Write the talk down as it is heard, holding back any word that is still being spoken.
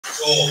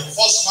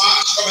first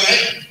match coming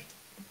in,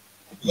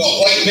 we've got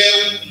white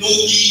belt, no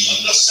gi,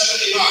 under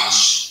 70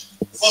 match.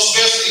 First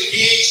person to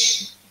engage,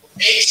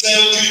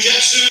 XL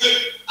Jiu-Jitsu,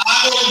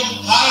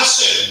 Adam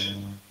Harrison.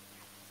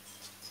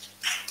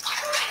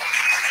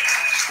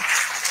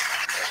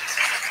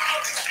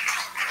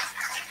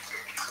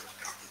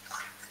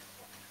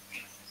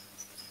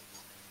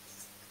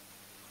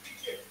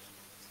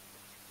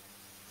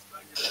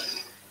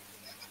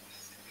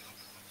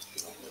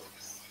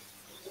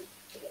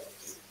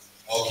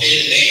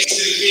 Okay, next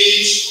to the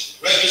cage,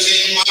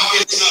 representing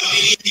Marcus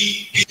Nardini,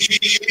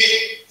 BJJ,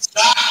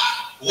 Zach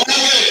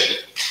Logan.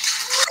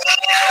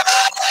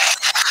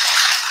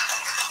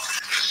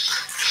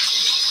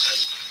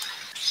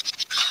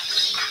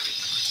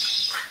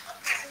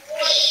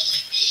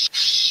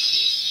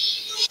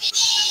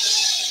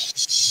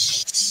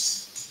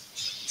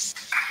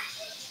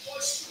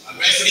 And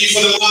referee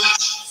for the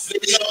match,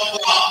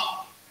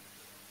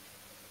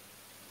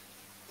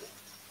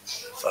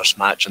 first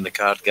match on the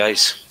card,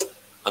 guys.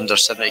 Under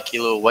 70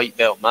 kilo white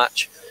belt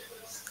match.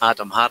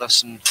 Adam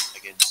Harrison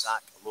against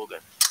Zach Logan.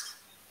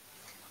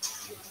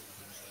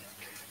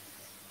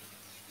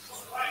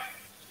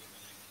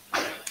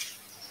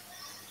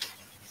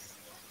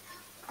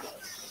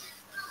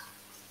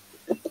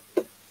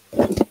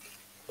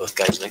 Both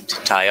guys linked to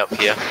tie up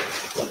here.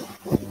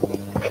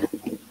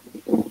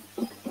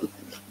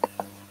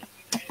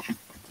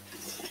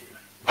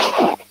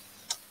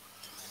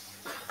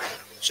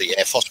 So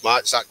yeah, first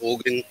match, Zach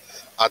Logan,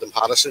 Adam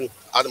Harrison.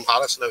 Adam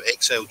Harrison out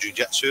XL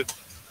Jiu-Jitsu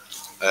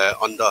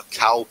under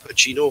Cal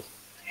Pacino.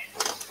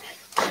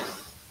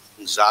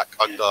 And Zach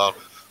under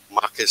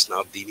Marcus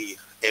Nardini,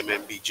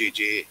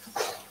 MMBJJ.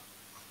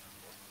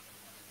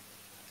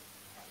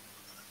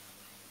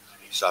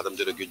 So Adam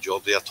did a good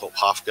job there, top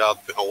half guard,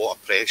 putting a lot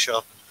of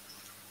pressure.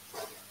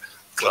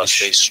 Cross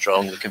face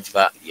strong, looking for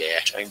that. Yeah,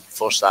 try and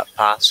force that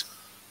pass.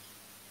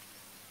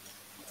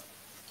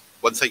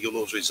 One thing you'll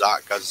notice with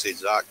Zach, as I said,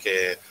 Zach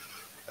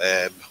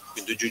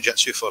been doing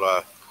jiu-jitsu for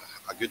a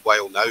good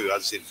while now. As I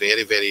said,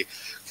 very, very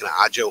kind of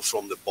agile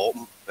from the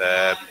bottom.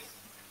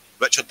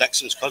 Richard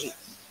Dixon's cousin.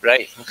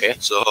 Right, okay.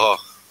 So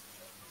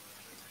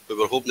we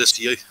were hoping to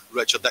see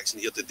Richard Dixon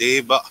here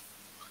today, but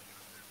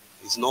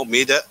he's not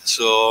made it.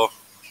 So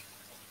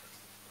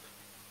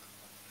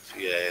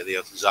yeah,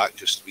 there Zach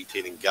just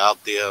retaining guard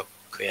there.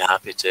 Quite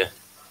happy to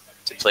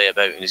play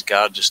about in his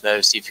guard just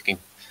now, see if he can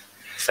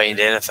find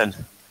anything.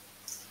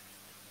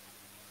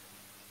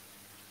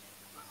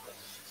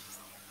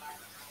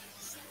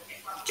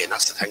 Again,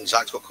 that's the thing.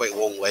 Zach's got quite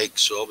long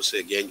legs, so obviously,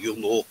 again, you'll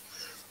know.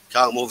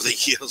 Can't over the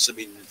years. I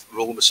mean,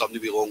 rolling with somebody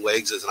with long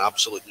legs is an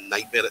absolute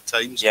nightmare at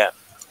times. Yeah.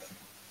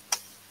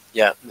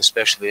 Yeah,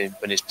 especially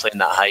when he's playing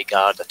that high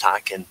guard,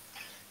 attacking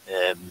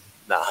that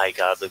high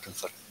guard, looking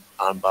for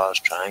arm bars,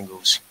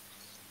 triangles.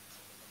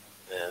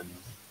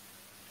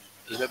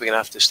 He's maybe going to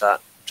have to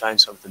start trying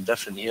something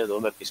different here, though.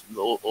 Maybe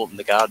open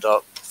the guard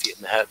up, feet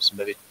in the hips, and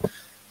maybe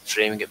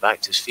frame and get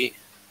back to his feet.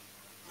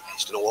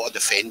 He's done a lot of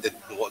defending,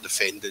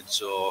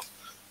 so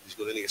he's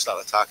going to need to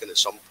start attacking at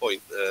some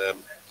point.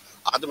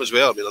 Adam as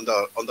well, I mean,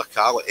 under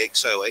Carl at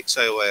XL,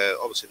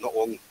 obviously not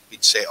long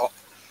been set up.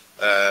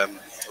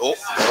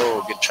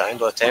 Good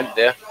triangle attempt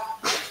there.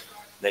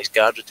 Nice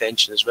guard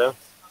retention as well.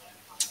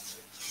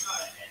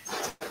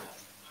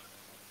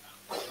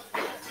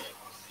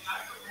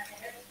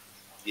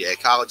 Yeah,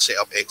 Carl had set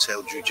up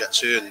XL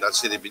Jiu-Jitsu, and I'd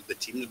say the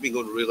team's been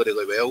going really,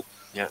 really well.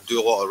 Yeah.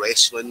 Do a lot of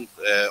wrestling,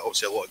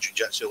 obviously a lot of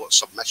Jiu-Jitsu, a lot of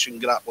submission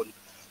grappling,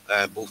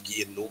 both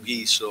gi and no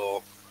gi.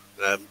 So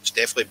it's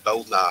definitely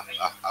building a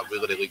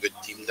really, really good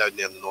team down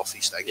there in the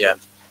northeast England. Yeah.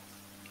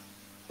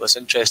 Well, it's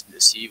interesting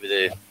to see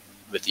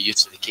with the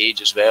use of the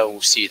cage as well.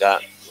 We'll see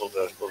that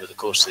over the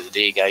course of the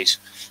day, guys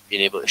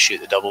being able to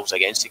shoot the doubles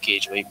against the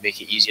cage might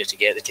make it easier to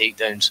get the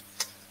takedowns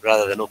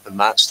rather than open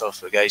mat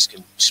stuff where guys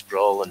can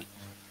sprawl and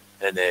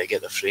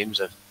get their frames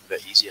a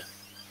bit easier.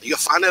 Are you a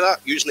fan of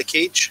that, using the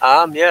cage?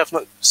 Yeah, I've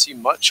not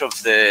seen much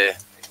of the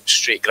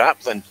straight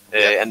grappling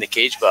in the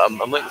cage, but I'm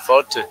looking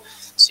forward to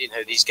seeing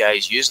how these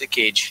guys use the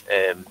cage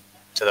to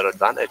their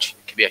advantage.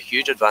 It can be a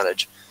huge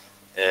advantage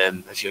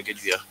if you're good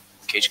with your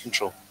cage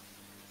control.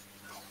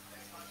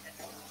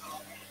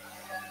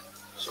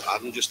 So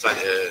Adam just trying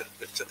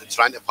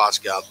to pass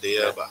guard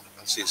there, but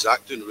I see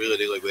Zach doing really,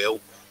 really well.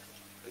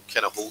 And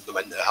kind of hold them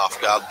into half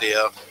guard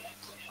there.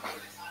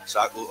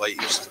 Zach looked like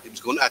he was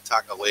going to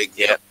attack a leg.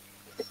 Yeah.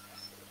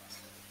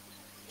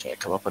 Try to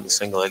come up on the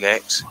single leg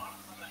X.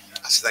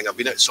 That's the thing. I've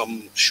been at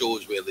some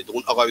shows where they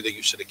don't allow the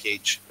use of the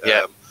cage.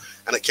 Yeah.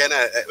 And it kind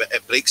of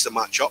it breaks the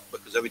match up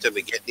because every time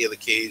they get near the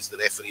cage, the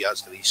referee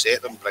has to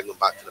reset them, bring them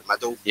back to the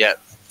middle. Yeah.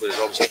 Whereas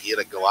obviously here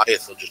at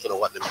Goliath, they're just going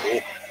to let them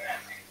go.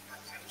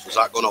 So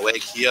Zach going a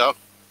leg here.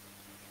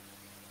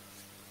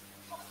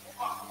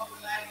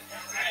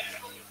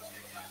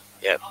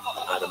 Yep.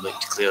 Adam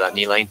looked to clear that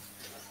knee line.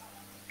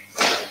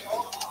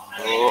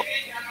 Oh.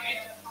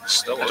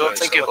 I don't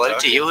think you're allowed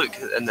to heel hook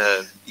in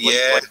the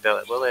white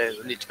belt. Well,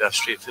 it need to be a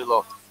straight full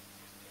lock.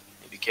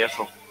 Be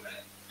careful.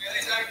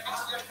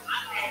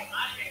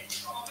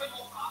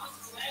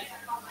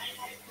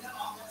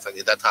 I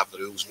think they did have the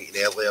rules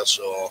meeting earlier,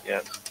 so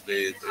Yeah.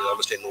 they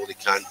obviously know they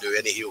can't do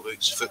any heel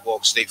hooks.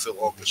 Footlock, straight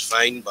footlock was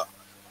fine, but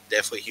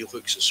definitely heel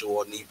hooks and so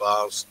on, knee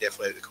bars,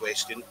 definitely out of the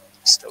question.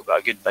 Still got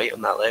a good bite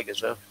on that leg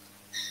as well.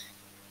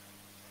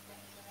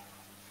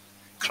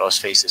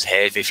 Crossface is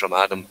heavy from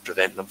Adam,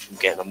 preventing him from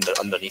getting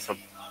underneath him.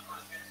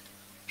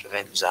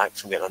 Preventing Zach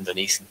from getting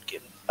underneath and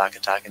getting back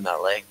attacking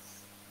that leg.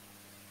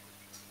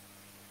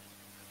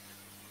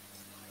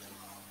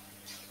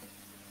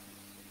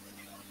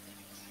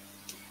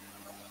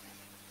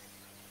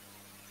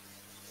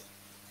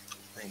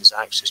 I think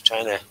Zach's just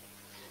trying to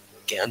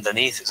get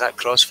underneath. It's that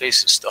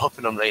crossface that's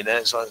stopping him right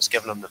now, so it's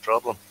giving him the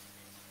problem.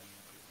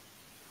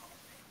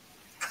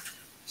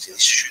 See,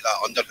 he's shoot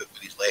that underhook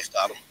with his left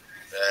arm.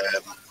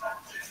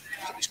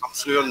 He's come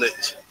through on the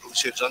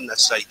shoots on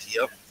this side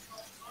here.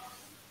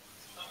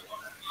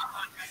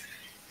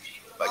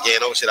 But again,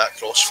 obviously that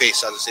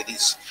crossface, as I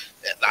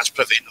said, that's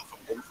preventing him from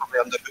going for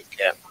the underhook.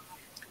 Yeah.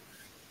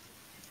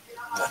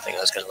 I think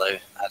that's going to allow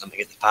Adam to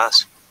get the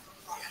pass.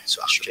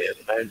 So Straight at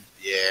the bound.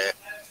 Yeah.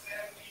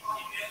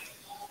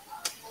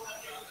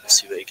 Let's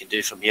see what he can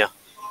do from here.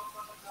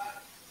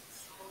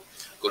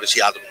 Going to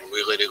see Adam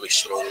really, really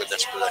strong in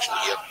this position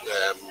here.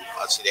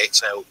 As the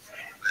XL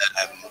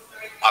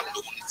are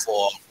known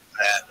for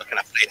the kind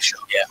of pressure.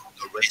 Yeah.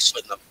 The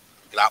wrestling, the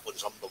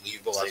grappling's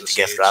unbelievable. Trying to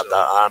gift wrap that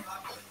arm,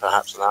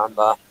 perhaps an arm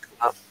bar.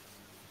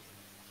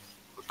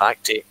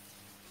 Back take.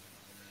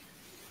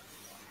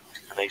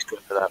 A nice go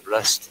for that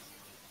wrist.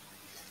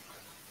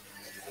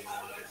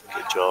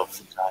 Good job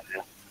from that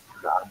there.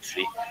 The arm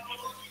free.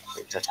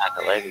 Need to attack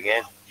the leg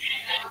again.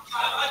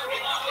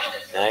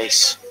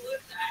 Nice.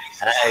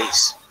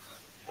 Nice.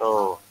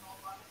 Oh.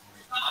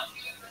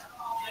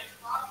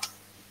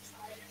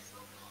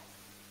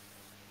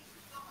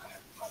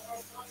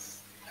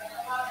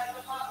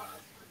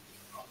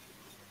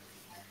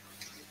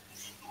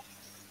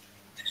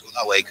 So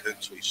that leg hook,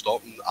 so he's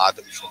stopping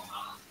Adam from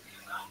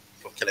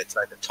kind of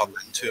trying to turn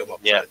into him, or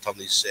Yeah. trying to turn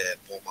his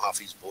bottom half of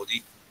his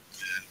body.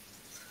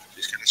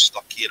 He's kind of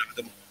stuck here at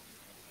him.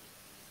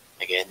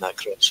 Again, that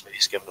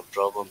crossface giving him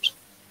problems.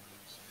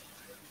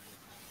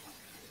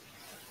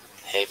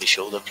 Heavy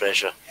shoulder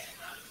pressure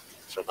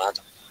from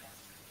Adam.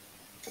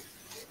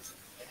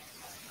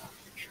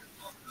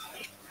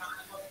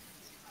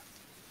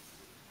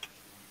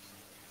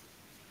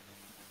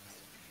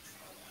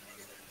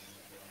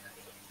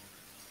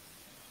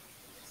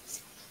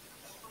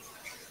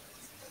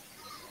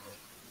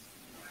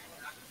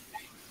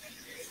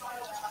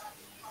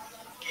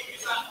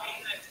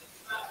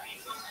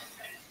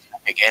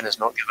 Again, is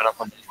not giving up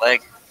on his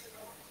leg.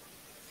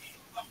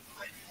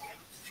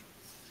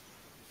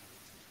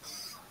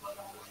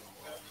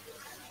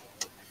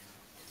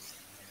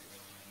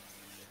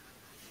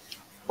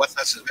 With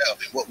this as well,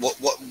 I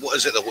mean, what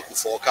is it they're looking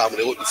for, Cam? Are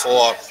they looking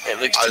for? It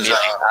looks to me like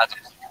Adam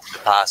the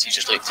pass. He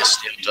just looked to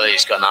steer until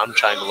he's got an arm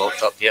triangle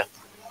locked up here.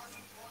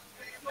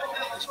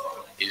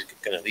 He's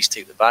going to at least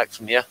take the back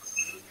from here.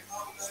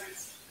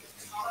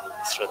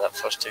 Throw that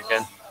first hook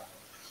in.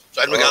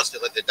 So in regards to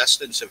like the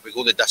distance, if we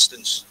go the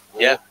distance,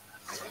 Yeah.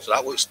 So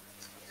that looks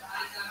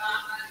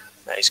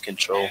Nice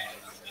control.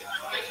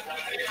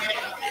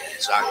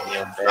 exactly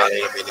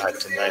Back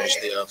to now.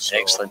 there. So,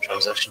 Excellent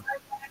transition.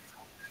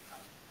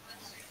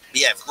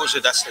 yeah, if it goes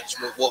the distance,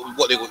 what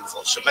are they looking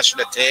for? Submission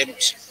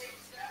attempts,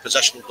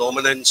 positional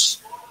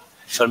dominance.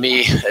 For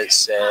me,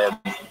 it's a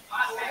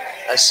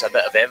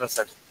bit of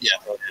everything. Yeah.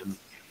 You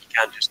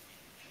can't just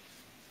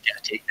get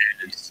a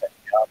takedown and sit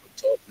up on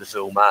top of the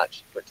full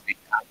match, but to be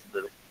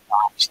actively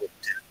to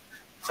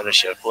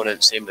finish your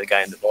opponent. Same with the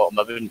guy in the bottom.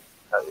 I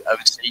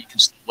would say you can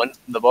still win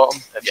from the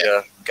bottom if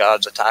your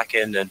guard's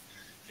attacking and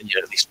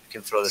you're at least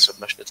looking for the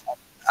submission attack.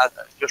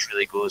 It just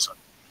really goes on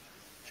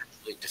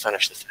to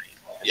finish the fight.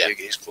 Yeah. Who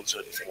gets closer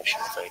to finishing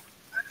the fight.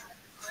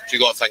 So you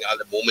got to think at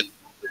the moment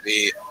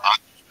the I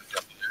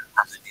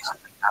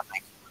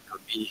think it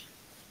could be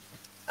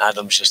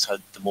Adam's just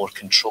had the more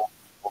control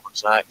over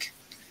Zach.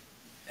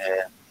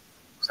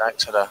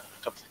 Zach's had a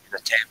couple of good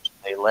attempts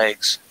on the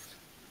legs.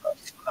 But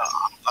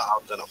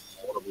I've done a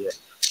horrible.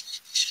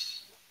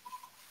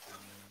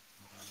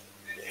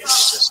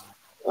 it's just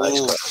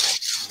Oh.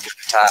 good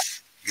attack.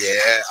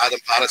 Yeah, Adam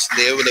Harrison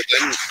there with the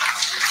win.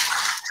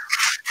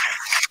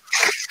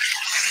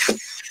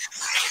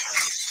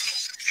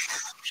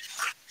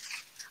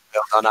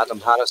 Well done, Adam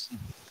Harrison.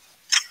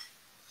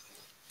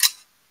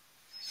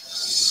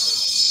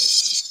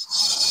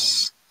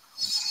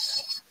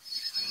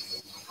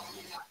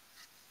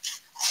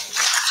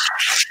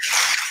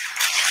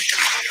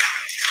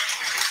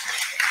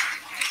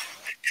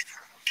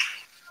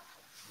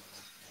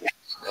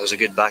 That was a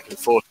good back and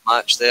forth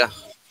match there.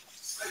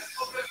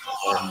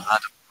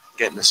 Adam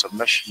getting the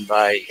submission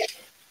by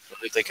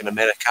what looked like an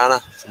Americana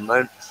from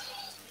Mount.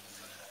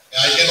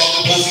 Yeah, get up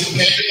to both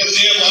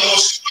competitors there,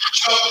 Laros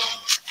matchup.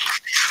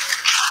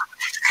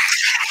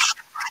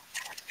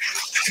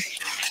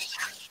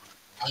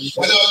 And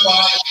winner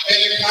by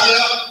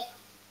Americana,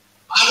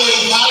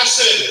 Adam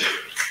Harrison,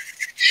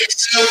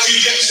 XL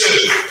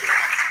Jiu-Jitsu.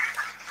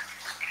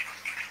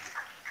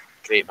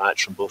 great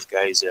match from both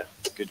guys there.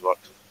 Good work.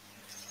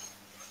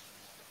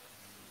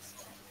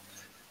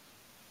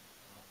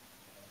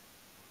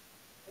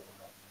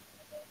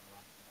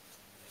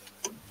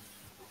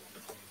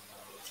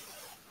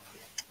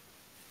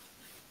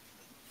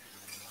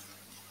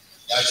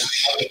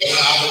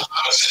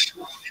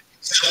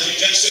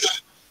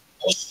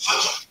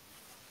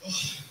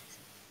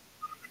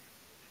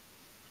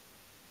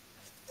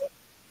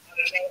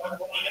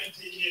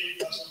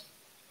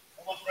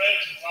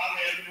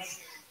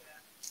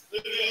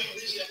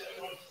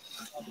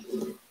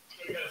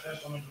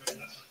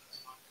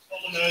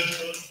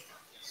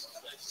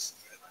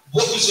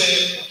 What was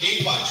the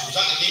game plan? Was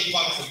that the game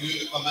plan for you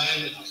to come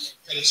in and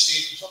kind of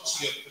say, because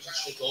obviously your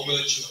positional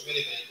dominance, you were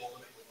very, very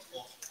dominant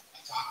with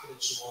attacking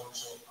and so on.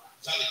 So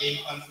was that the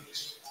game plan for you?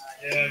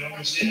 Yeah, when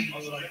we see him, I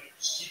was like,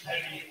 just keep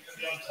heavy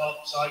on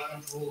top, side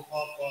control,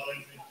 half ball,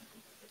 anything.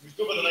 We've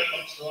got the right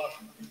one to start.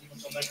 We've got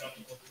some right one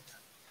to go.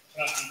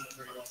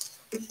 Very well.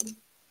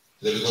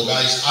 There we go,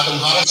 guys. Adam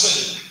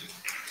Harrison.